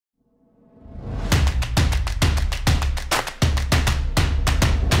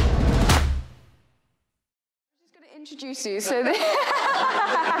Introduce you. So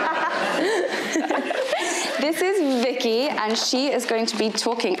this is Vicky, and she is going to be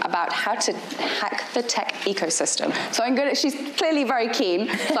talking about how to hack the tech ecosystem. So she's clearly very keen,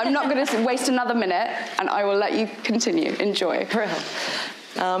 so I'm not going to waste another minute, and I will let you continue. Enjoy.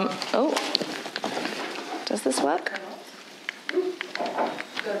 Oh, does this work?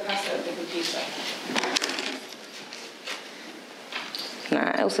 No,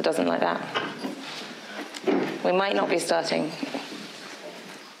 it also doesn't like that. We might not be starting.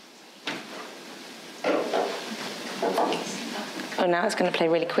 Oh, now it's going to play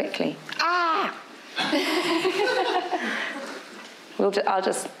really quickly. Ah! I'll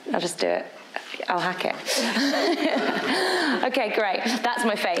just do it. I'll hack it. Okay, great. That's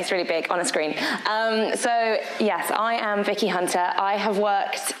my face, really big, on a screen. So, yes, I am Vicky Hunter. I have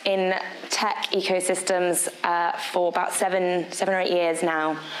worked in tech ecosystems for about seven or 8 years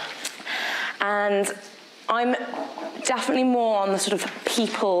now. And I'm definitely more on the sort of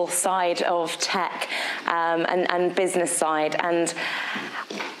people side of tech and business side. And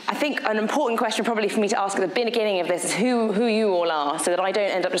I think an important question probably for me to ask at the beginning of this is who you all are, so that I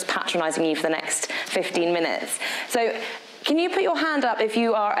don't end up just patronizing you for the next 15 minutes. So can you put your hand up if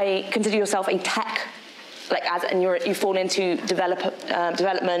you are consider yourself a tech, you fall into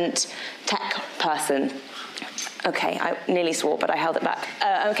development tech person? Okay, I nearly swore, but I held it back.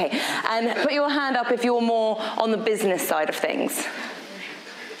 Okay, and put your hand up if you're more on the business side of things.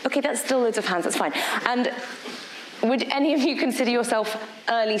 Okay, that's still loads of hands, that's fine. And would any of you consider yourself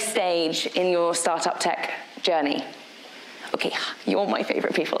early stage in your startup tech journey? Okay, you're my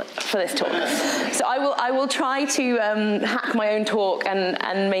favorite people for this talk. So I will try to hack my own talk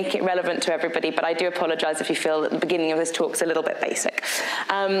and make it relevant to everybody, but I do apologize if you feel that the beginning of this talk's a little bit basic.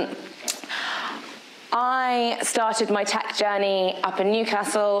 I started my tech journey up in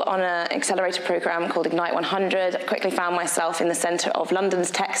Newcastle on an accelerator program called Ignite 100. I quickly found myself in the centre of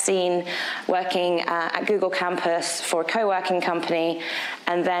London's tech scene, working at Google campus for a co-working company,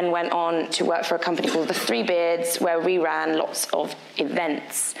 and then went on to work for a company called The Three Beards, where we ran lots of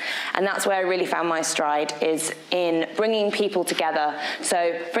events. And that's where I really found my stride, is in bringing people together.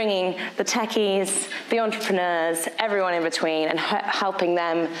 So bringing the techies, the entrepreneurs, everyone in between, and helping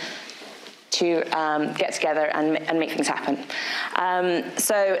them to get together and make things happen.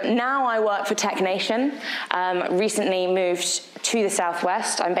 So now I work for Tech Nation. Recently moved to the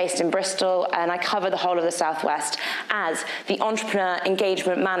Southwest. I'm based in Bristol, and I cover the whole of the Southwest as the Entrepreneur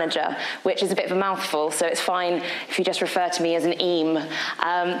Engagement Manager, which is a bit of a mouthful, so it's fine if you just refer to me as an EAM.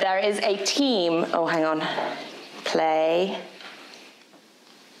 There is a team, oh, hang on, play.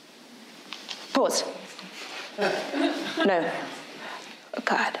 Pause. No. Oh,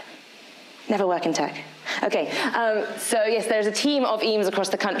 God. Never work in tech. Okay, so yes, there's a team of EAMs across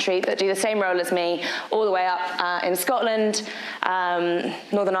the country that do the same role as me, all the way up in Scotland,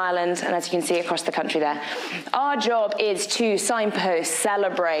 Northern Ireland, and as you can see across the country there. Our job is to signpost,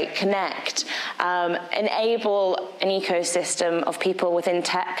 celebrate, connect, enable an ecosystem of people within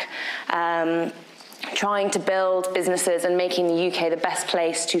tech, trying to build businesses and making the UK the best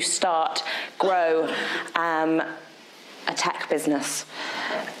place to start, grow a tech business.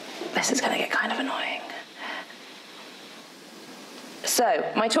 This is going to get kind of annoying. So,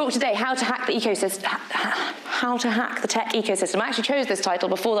 my talk today, how to hack the ecosystem, how to hack the tech ecosystem. I actually chose this title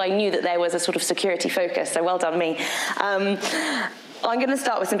before I knew that there was a sort of security focus, so well done me. I'm going to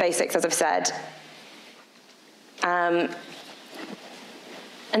start with some basics, as I've said. And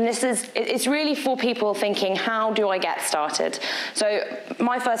it's really for people thinking, how do I get started? So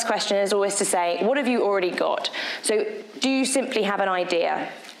my first question is always to say, what have you already got? So do you simply have an idea?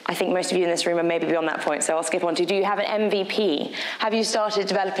 I think most of you in this room are maybe beyond that point, so I'll skip on to, do you have an MVP? Have you started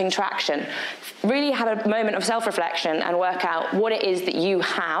developing traction? Really have a moment of self-reflection and work out what it is that you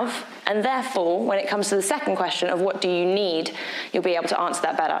have, and therefore, when it comes to the second question of what do you need, you'll be able to answer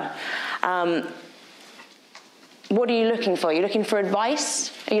that better. What are you looking for? Are you looking for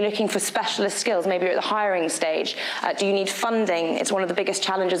advice? Are you looking for specialist skills? Maybe you're at the hiring stage. Do you need funding? It's one of the biggest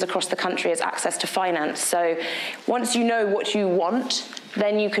challenges across the country is access to finance. So once you know what you want,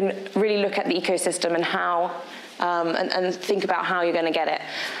 then you can really look at the ecosystem and how, and think about how you're going to get it.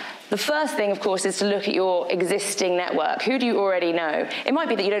 The first thing, of course, is to look at your existing network. Who do you already know? It might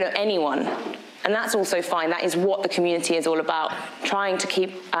be that you don't know anyone. And that's also fine. That is what the community is all about, trying to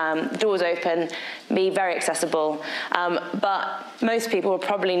keep doors open, be very accessible. But most people will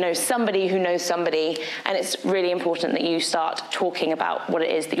probably know somebody who knows somebody, and it's really important that you start talking about what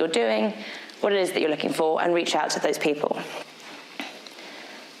it is that you're doing, what it is that you're looking for, and reach out to those people.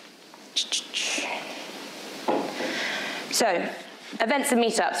 So Events and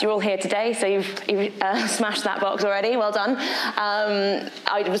meetups, you're all here today, so you've smashed that box already, well done.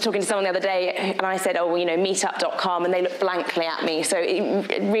 I was talking to someone the other day, and I said, oh, well, meetup.com, and they looked blankly at me, so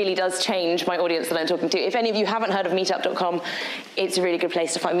it really does change my audience that I'm talking to. If any of you haven't heard of meetup.com, it's a really good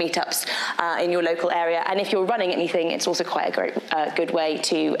place to find meetups in your local area, and if you're running anything, it's also quite a good way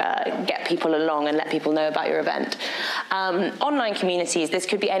to get people along and let people know about your event. Online communities, this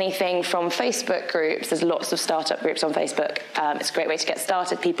could be anything from Facebook groups. There's lots of startup groups on Facebook. It's a great way to get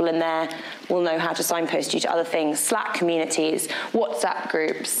started. People in there will know how to signpost you to other things. Slack communities, WhatsApp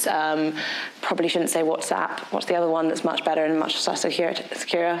groups. Probably shouldn't say WhatsApp. What's the other one that's much better and much secure?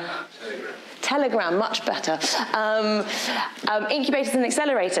 Telegram, much better. Incubators and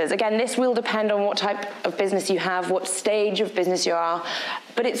accelerators. Again, this will depend on what type of business you have, what stage of business you are,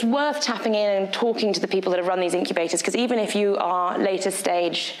 but it's worth tapping in and talking to the people that have run these incubators, because even if you are later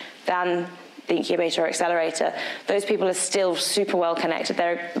stage than the incubator or accelerator, those people are still super well connected.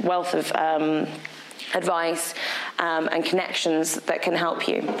 They're a wealth of advice and connections that can help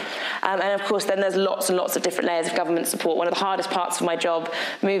you. And of course, then there's lots and lots of different layers of government support. One of the hardest parts of my job,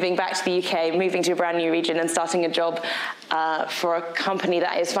 moving back to the UK, moving to a brand new region and starting a job for a company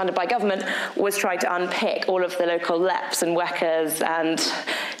that is funded by government, was trying to unpick all of the local LEPs and WECAs and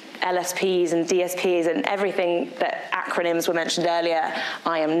LSPs and DSPs and everything that acronyms were mentioned earlier.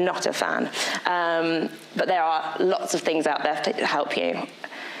 I am not a fan. But there are lots of things out there to help you.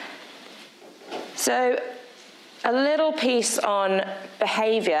 So a little piece on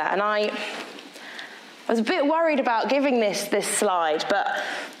behavior, and I was a bit worried about giving this slide, but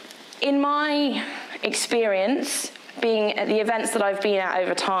in my experience, being at the events that I've been at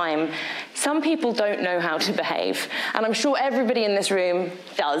over time, some people don't know how to behave, and I'm sure everybody in this room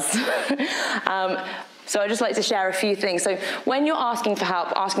does. So I'd just like to share a few things. So when you're asking for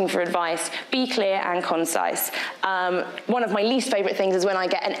help, asking for advice, be clear and concise. One of my least favorite things is when I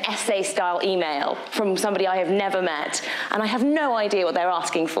get an essay-style email from somebody I have never met, and I have no idea what they're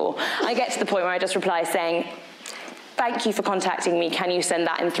asking for. I get to the point where I just reply saying, thank you for contacting me, can you send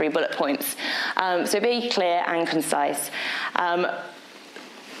that in 3 bullet points? So be clear and concise.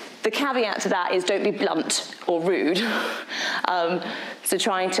 The caveat to that is don't be blunt or rude. So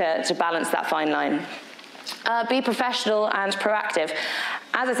trying to balance that fine line. Be professional and proactive.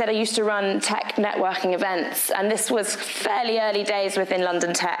 As I said, I used to run tech networking events, and this was fairly early days within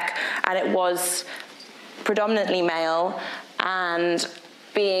London Tech, and it was predominantly male, and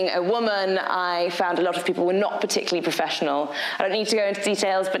being a woman, I found a lot of people were not particularly professional. I don't need to go into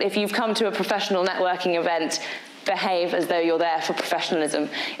details, but if you've come to a professional networking event, behave as though you're there for professionalism.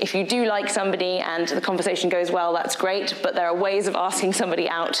 If you do like somebody and the conversation goes well, that's great, but there are ways of asking somebody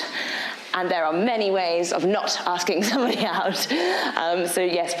out, and there are many ways of not asking somebody out. So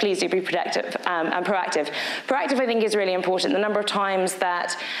yes, please do be protective and proactive. Proactive, I think, is really important. The number of times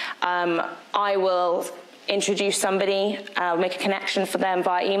that I will introduce somebody, I'll make a connection for them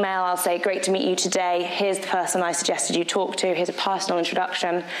via email. I'll say, great to meet you today. Here's the person I suggested you talk to. Here's a personal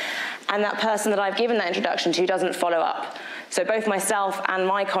introduction. And that person that I've given that introduction to doesn't follow up. So both myself and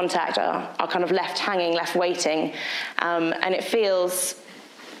my contact are kind of left hanging, left waiting. And it feels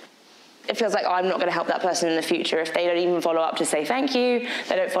like, oh, I'm not going to help that person in the future if they don't even follow up to say thank you.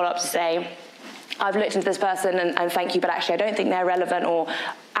 They don't follow up to say, I've looked into this person and thank you, but actually I don't think they're relevant, or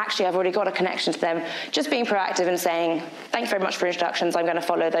actually I've already got a connection to them. Just being proactive and saying, thanks very much for introductions, I'm going to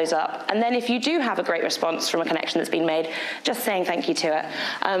follow those up. And then if you do have a great response from a connection that's been made, just saying thank you to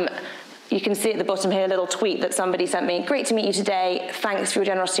it. You can see at the bottom here a little tweet that somebody sent me. Great to meet you today. Thanks for your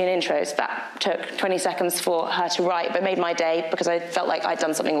generosity and intros. That took 20 seconds for her to write, but made my day because I felt like I'd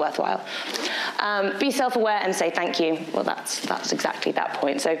done something worthwhile. Be self-aware and say thank you. Well, that's exactly that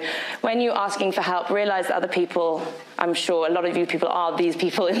point. So when you're asking for help, realize that other people, I'm sure a lot of you people are these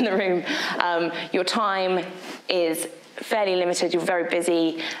people in the room. Your time is fairly limited, you're very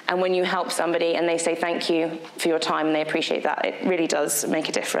busy, and when you help somebody and they say thank you for your time and they appreciate that, it really does make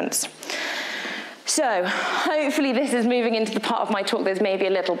a difference. So hopefully this is moving into the part of my talk that's maybe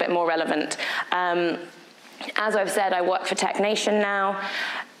a little bit more relevant. As I've said, I work for Tech Nation now.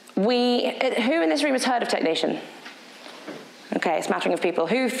 Who in this room has heard of Tech Nation? Okay, a smattering of people.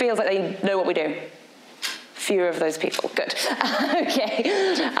 Who feels like they know what we do? Fewer of those people, good. Okay,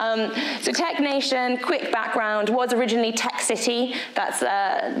 so Tech Nation, quick background, was originally Tech City, that's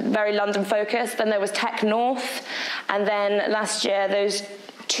very London focused, then there was Tech North, and then last year those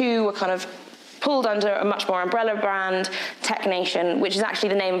two were kind of pulled under a much more umbrella brand, Tech Nation, which is actually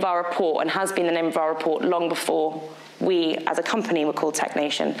the name of our report and has been the name of our report long before we as a company were called Tech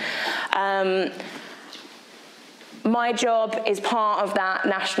Nation. My job is part of that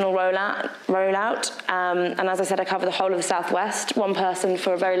national rollout. And as I said, I cover the whole of the Southwest, one person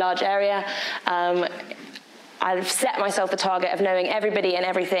for a very large area. I've set myself the target of knowing everybody and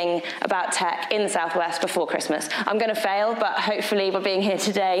everything about tech in the Southwest before Christmas. I'm going to fail, but hopefully by being here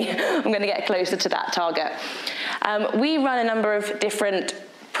today, I'm going to get closer to that target. We run a number of different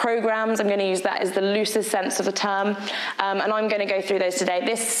programs. I'm going to use that as the loosest sense of the term, and I'm going to go through those today.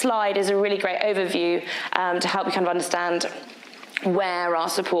 This slide is a really great overview to help you kind of understand where our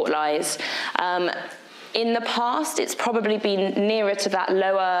support lies. In the past, it's probably been nearer to that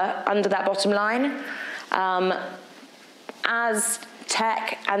lower, under that bottom line. As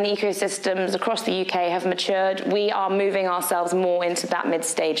tech and the ecosystems across the UK have matured, we are moving ourselves more into that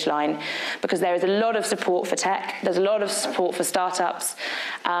mid-stage line because there is a lot of support for tech, there's a lot of support for startups.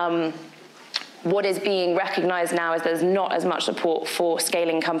 What is being recognized now is there's not as much support for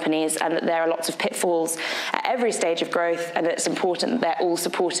scaling companies, and that there are lots of pitfalls at every stage of growth, and it's important that they're all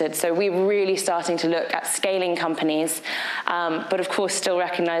supported. So we're really starting to look at scaling companies, but of course still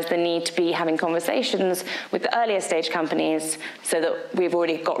recognize the need to be having conversations with the earlier stage companies so that we've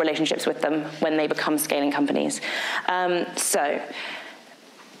already got relationships with them when they become scaling companies.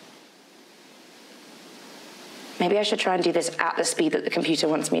 Maybe I should try and do this at the speed that the computer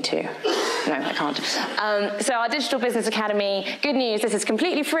wants me to. No, I can't. So our Digital Business Academy, good news, this is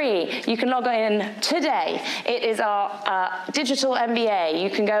completely free. You can log in today. It is our digital MBA. You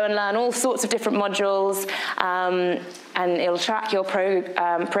can go and learn all sorts of different modules, and it'll track your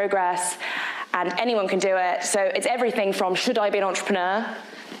progress, and anyone can do it. So it's everything from should I be an entrepreneur,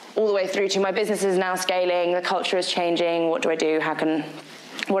 all the way through to my business is now scaling, the culture is changing, what do I do,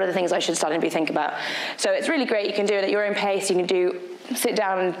 what are the things I should start to think about? So it's really great. You can do it at your own pace. You can sit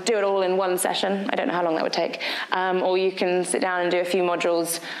down and do it all in one session. I don't know how long that would take. Or you can sit down and do a few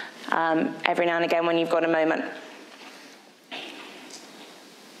modules every now and again when you've got a moment.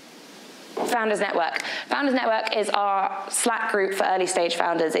 Founders Network. Founders Network is our Slack group for early stage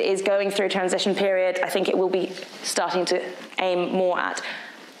founders. It is going through a transition period. I think it will be starting to aim more at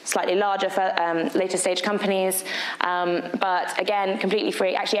slightly larger, later stage companies, but again, completely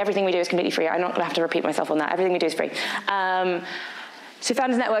free. Actually, everything we do is completely free. I'm not going to have to repeat myself on that. Everything we do is free. So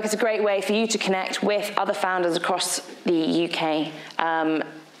Founders Network is a great way for you to connect with other founders across the UK.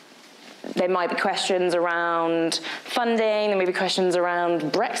 There might be questions around funding, there may be questions around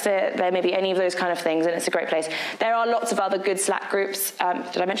Brexit, there may be any of those kind of things, and it's a great place. There are lots of other good Slack groups.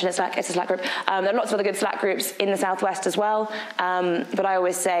 Did I mention it's Slack? It's a Slack group. There are lots of other good Slack groups in the Southwest as well, but I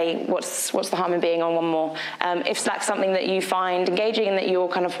always say, what's the harm in being on one more? If Slack's something that you find engaging and that you're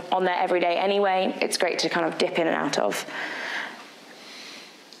kind of on there every day anyway, it's great to kind of dip in and out of.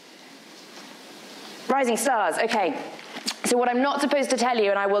 Rising stars, okay. So what I'm not supposed to tell you,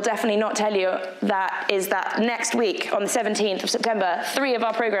 and I will definitely not tell you, is that next week, on the 17th of September, 3 of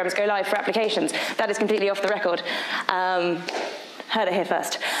our programs go live for applications. That is completely off the record. Heard it here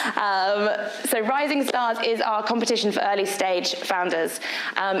first. So Rising Stars is our competition for early stage founders.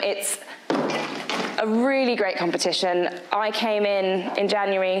 It's a really great competition. I came in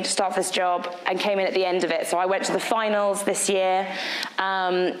January to start this job and came in at the end of it. So I went to the finals this year,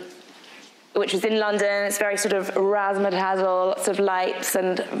 which was in London. It's very sort of razzmatazz, lots of lights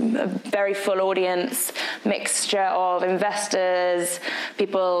and a very full audience, mixture of investors,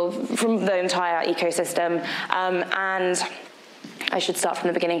 people from the entire ecosystem, and I should start from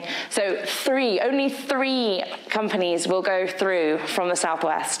the beginning. So only three companies will go through from the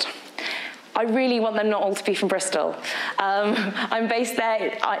Southwest. I really want them not all to be from Bristol. I'm based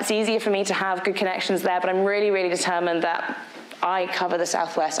there. It's easier for me to have good connections there, but I'm really, really determined that I cover the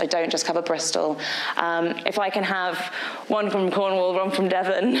Southwest. I don't just cover Bristol. If I can have one from Cornwall, one from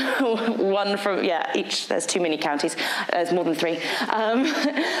Devon, one from, each, there's too many counties. There's more than 3.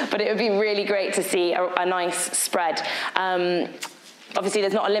 But it would be really great to see a nice spread. Obviously,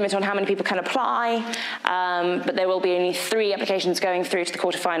 there's not a limit on how many people can apply, but there will be only 3 applications going through to the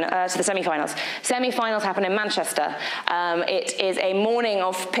to the semi-finals. Semi-finals happen in Manchester. It is a morning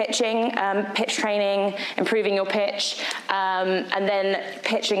of pitching, pitch training, improving your pitch, and then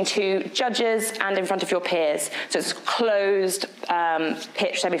pitching to judges and in front of your peers. So it's closed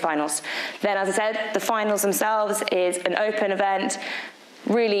pitch semi-finals. Then, as I said, the finals themselves is an open event.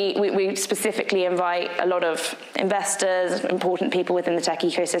 Really, we specifically invite a lot of investors, important people within the tech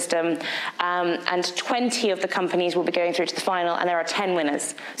ecosystem, and 20 of the companies will be going through to the final, and there are 10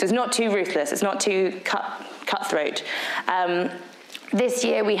 winners. So it's not too ruthless, it's not too cutthroat. This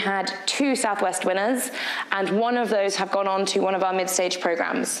year we had 2 Southwest winners, and one of those have gone on to one of our mid-stage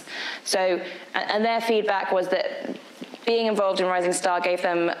programs. So, and their feedback was that being involved in Rising Star gave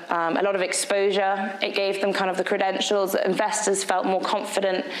them a lot of exposure. It gave them kind of the credentials that investors felt more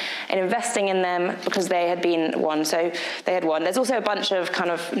confident in investing in them because they had been won. So they had won. There's also a bunch of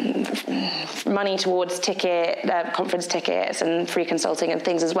kind of money towards conference tickets and free consulting and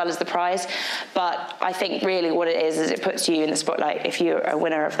things as well as the prize. But I think really what it is it puts you in the spotlight if you're a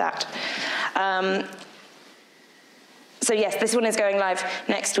winner of that. So yes, this one is going live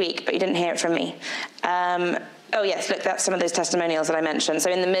next week, but you didn't hear it from me. Oh yes, look, that's some of those testimonials that I mentioned. So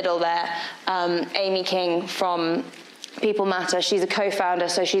in the middle there, Amy King from People Matter, she's a co-founder,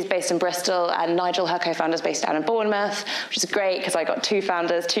 so she's based in Bristol, and Nigel, her co-founder, is based down in Bournemouth, which is great because I got 2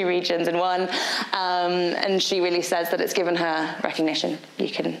 founders, 2 regions in one, and she really says that it's given her recognition. You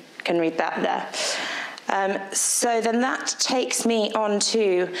can read that there. So then that takes me on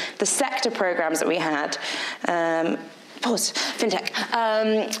to the sector programs that we had. FinTech.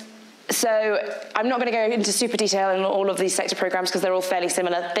 So I'm not going to go into super detail in all of these sector programs because they're all fairly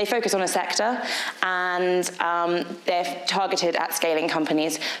similar. They focus on a sector, and they're targeted at scaling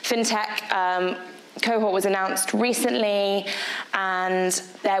companies. FinTech cohort was announced recently, and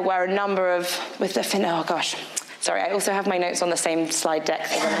there were a number of, oh gosh, sorry, I also have my notes on the same slide deck,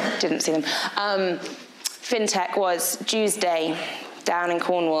 so I didn't see them. FinTech was Tuesday down in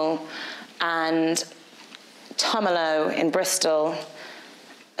Cornwall, and Tumalo in Bristol,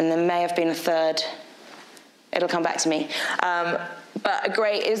 and there may have been a third. It'll come back to me. But a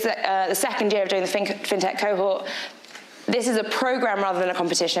great is that the second year of doing the FinTech cohort. This is a program rather than a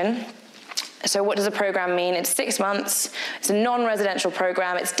competition. So what does a program mean? It's 6 months. It's a non-residential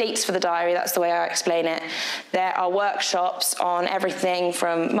program. It's dates for the diary. That's the way I explain it. There are workshops on everything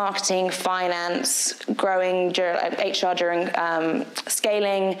from marketing, finance, growing, HR during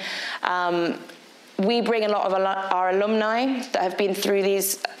scaling. We bring a lot of our alumni that have been through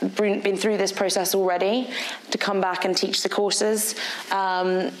this process already to come back and teach the courses.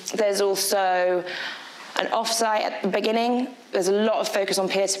 There's also an offsite at the beginning. There's a lot of focus on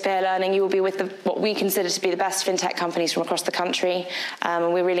peer-to-peer learning. You will be with what we consider to be the best FinTech companies from across the country,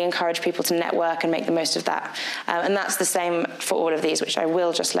 and we really encourage people to network and make the most of that. And that's the same for all of these, which I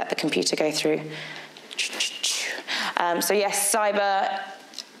will just let the computer go through. So yes, cyber,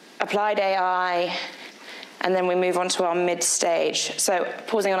 applied AI, and then we move on to our mid-stage. So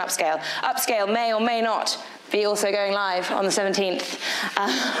pausing on Upscale. Upscale may or may not be also going live on the 17th.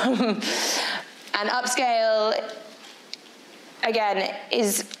 And Upscale, again,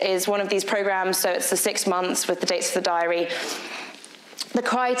 is one of these programs, so it's the 6 months with the dates of the diary. The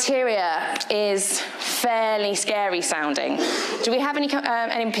criteria is fairly scary sounding. Do we have any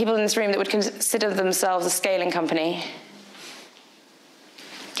people in this room that would consider themselves a scaling company?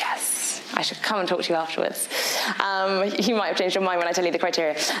 Yes. I should come and talk to you afterwards. You might have changed your mind when I tell you the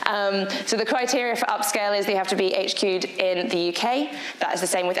criteria. So the criteria for Upscale is they have to be HQ'd in the UK. That is the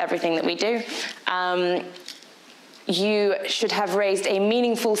same with everything that we do. You should have raised a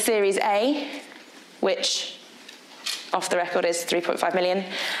meaningful Series A, which off the record is 3.5 million.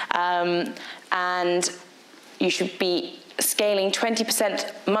 And you should be scaling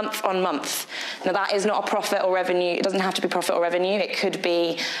 20% month on month. Now that is not a profit or revenue. It doesn't have to be profit or revenue. It could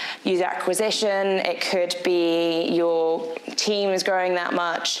be user acquisition. It could be your team is growing that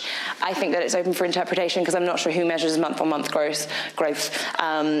much. I think that it's open for interpretation because I'm not sure who measures month on month growth.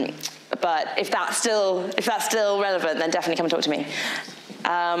 But if that's still relevant, then definitely come and talk to me.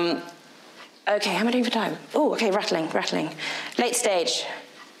 Okay, how am I doing for time? Oh, okay, rattling. Late stage.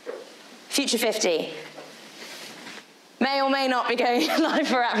 Future 50. May or may not be going live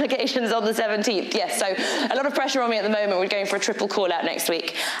for applications on the 17th. Yes, so a lot of pressure on me at the moment. We're going for a triple call out next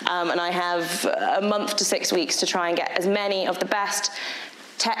week. And I have a month to 6 weeks to try and get as many of the best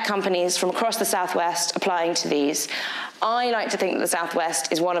tech companies from across the Southwest applying to these. I like to think that the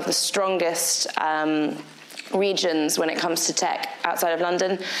Southwest is one of the strongest regions when it comes to tech outside of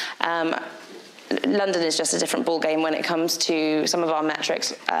London. London is just a different ballgame when it comes to some of our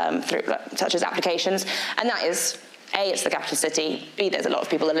metrics, such as applications, and that is, A, it's the capital city, B, there's a lot of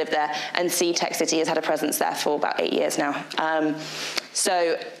people that live there, and C, Tech City has had a presence there for about 8 years now.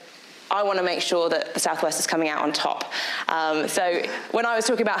 So I want to make sure that the Southwest is coming out on top. So when I was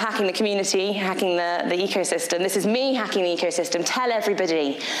talking about hacking the community, hacking the ecosystem, this is me hacking the ecosystem. Tell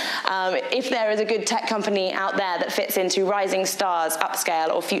everybody. If there is a good tech company out there that fits into Rising Stars,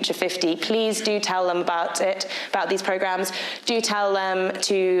 Upscale, or Future 50, please do tell them about these programs. Do tell them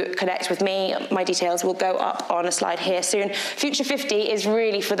to connect with me. My details will go up on a slide here soon. Future 50 is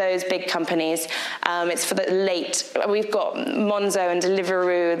really for those big companies. It's for the late. We've got Monzo and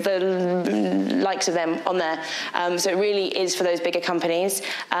Deliveroo, the and likes of them on there. So it really is for those bigger companies.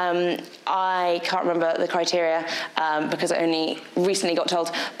 I can't remember the criteria because I only recently got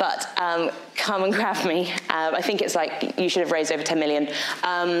told, but come and grab me. I think it's like you should have raised over 10 million.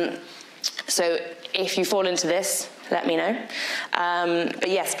 So if you fall into this, let me know. But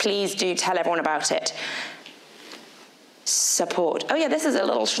yes, please do tell everyone about it. Support. Oh yeah, this is a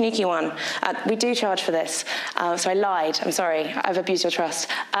little sneaky one. We do charge for this. So I lied. I'm sorry. I've abused your trust.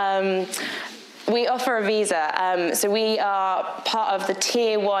 We offer a visa. So we are part of the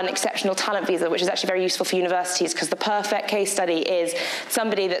Tier 1 Exceptional Talent Visa, which is actually very useful for universities because the perfect case study is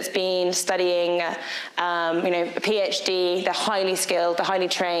somebody that's been studying, a PhD, they're highly skilled, they're highly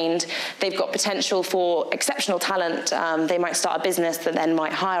trained, they've got potential for exceptional talent, they might start a business that then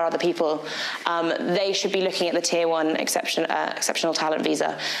might hire other people. They should be looking at the Tier 1 Exceptional Talent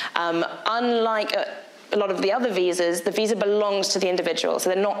Visa. Unlike a lot of the other visas, the visa belongs to the individual, so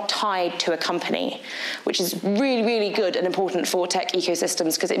they're not tied to a company, which is really, really good and important for tech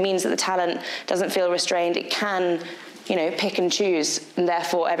ecosystems because it means that the talent doesn't feel restrained. It can, pick and choose, and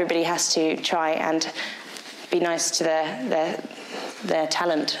therefore everybody has to try and be nice to their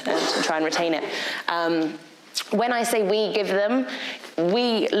talent and try and retain it. When I say we give them,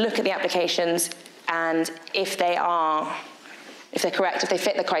 we look at the applications, and if they're correct, if they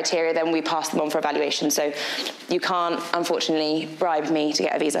fit the criteria, then we pass them on for evaluation. So you can't, unfortunately, bribe me to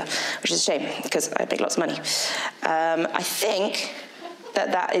get a visa, which is a shame because I make lots of money. I think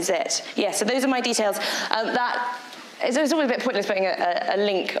that is it. Yeah, so those are my details. It's always a bit pointless putting a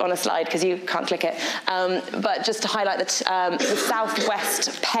link on a slide because you can't click it. But just to highlight that the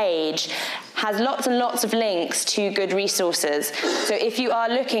Southwest page has lots and lots of links to good resources. So if you are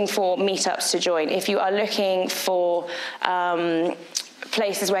looking for meetups to join, if you are looking for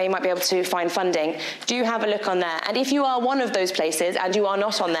places where you might be able to find funding, do have a look on there. And if you are one of those places and you are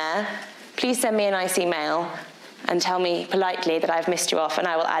not on there, please send me a nice email and tell me politely that I've missed you off and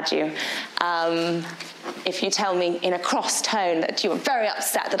I will add you. If you tell me in a cross tone that you are very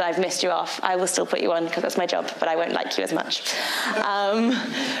upset that I've missed you off, I will still put you on because that's my job, but I won't like you as much.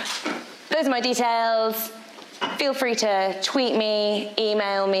 Those are my details. Feel free to tweet me,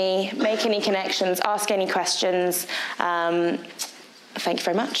 email me, make any connections, ask any questions. Thank you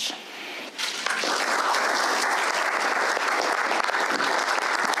very much.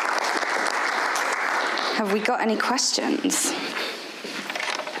 Have we got any questions?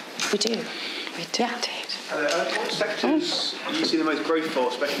 We do. We do. Yeah. What sectors do you see the most growth for,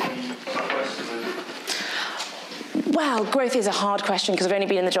 especially in Southwest? Well, growth is a hard question because I've only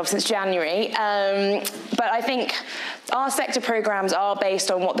been in the job since January. But I think our sector programs are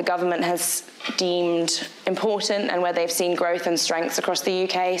based on what the government has deemed important and where they've seen growth and strengths across the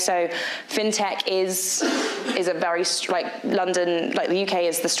UK. So fintech is a very, London, the UK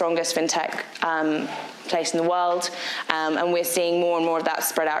is the strongest fintech place in the world. And we're seeing more and more of that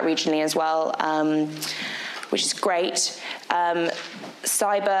spread out regionally as well, which is great.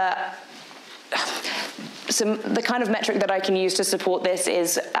 Cyber... So the kind of metric that I can use to support this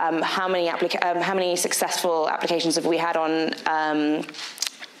is how many successful applications have we had on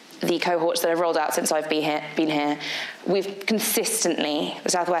the cohorts that have rolled out since I've been here. We've consistently, the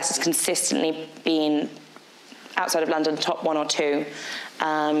Southwest has consistently been, outside of London, top 1 or 2.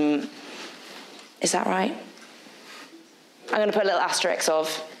 Is that right? I'm going to put a little asterisk of,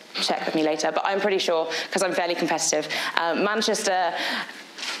 check with me later, but I'm pretty sure, because I'm fairly competitive. Manchester...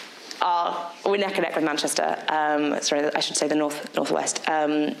 we're neck and neck with Manchester. Sorry, I should say the northwest.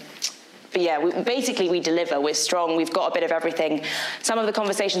 But yeah, we deliver. We're strong. We've got a bit of everything. Some of the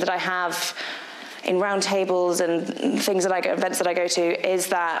conversations that I have in roundtables and things that events that I go to, is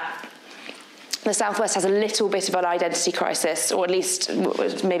that the Southwest has a little bit of an identity crisis, or at least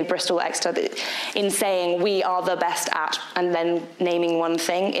maybe Bristol, Exeter, in saying we are the best at, and then naming one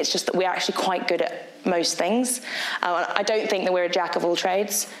thing. It's just that we're actually quite good at most things. I don't think that we're a jack of all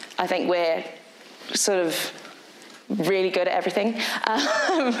trades. I think we're sort of really good at everything.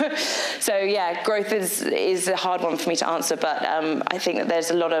 So yeah, growth is a hard one for me to answer, but I think that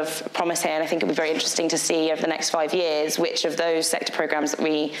there's a lot of promise here, and I think it'll be very interesting to see over the next 5 years which of those sector programs that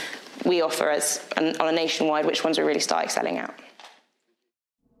we offer on a nationwide, which ones we really start excelling at.